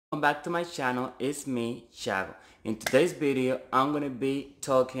Welcome back to my channel. It's me, Chago. In today's video, I'm gonna be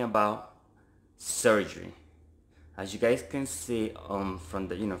talking about surgery. As you guys can see from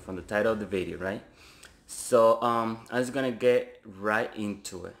the title of the video, right? So I'm just gonna get right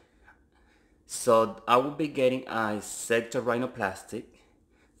into it. So I will be getting a septorhinoplasty.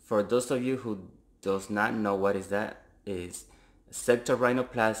 For those of you who does not know what is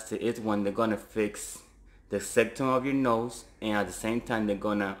septorhinoplasty is when they're gonna fix the septum of your nose, and at the same time they're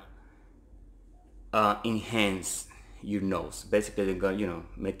gonna enhance your nose. Basically, they're gonna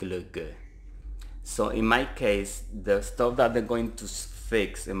make it look good. So in my case, the stuff that they're going to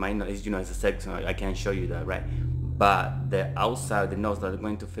fix in my nose is it's a septum. I can't show you that, right? But the outside of the nose that they're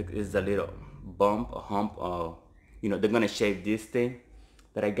going to fix is the little bump or hump, or they're gonna shave this thing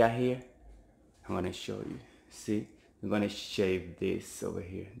that I got here. I'm gonna show you. See, I'm gonna shave this over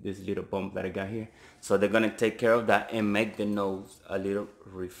here, this little bump that I got here. So they're gonna take care of that and make the nose a little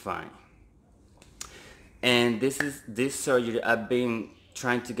refined. And this surgery, I've been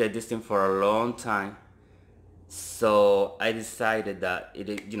trying to get this thing for a long time. So I decided that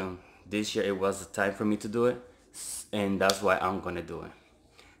this year it was the time for me to do it, and that's why I'm gonna do it.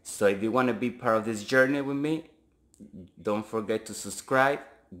 So if you want to be part of this journey with me, don't forget to subscribe,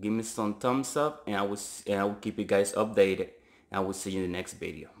 give me some thumbs up, and I will keep you guys updated. I will see you in the next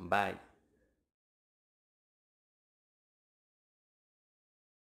video. Bye.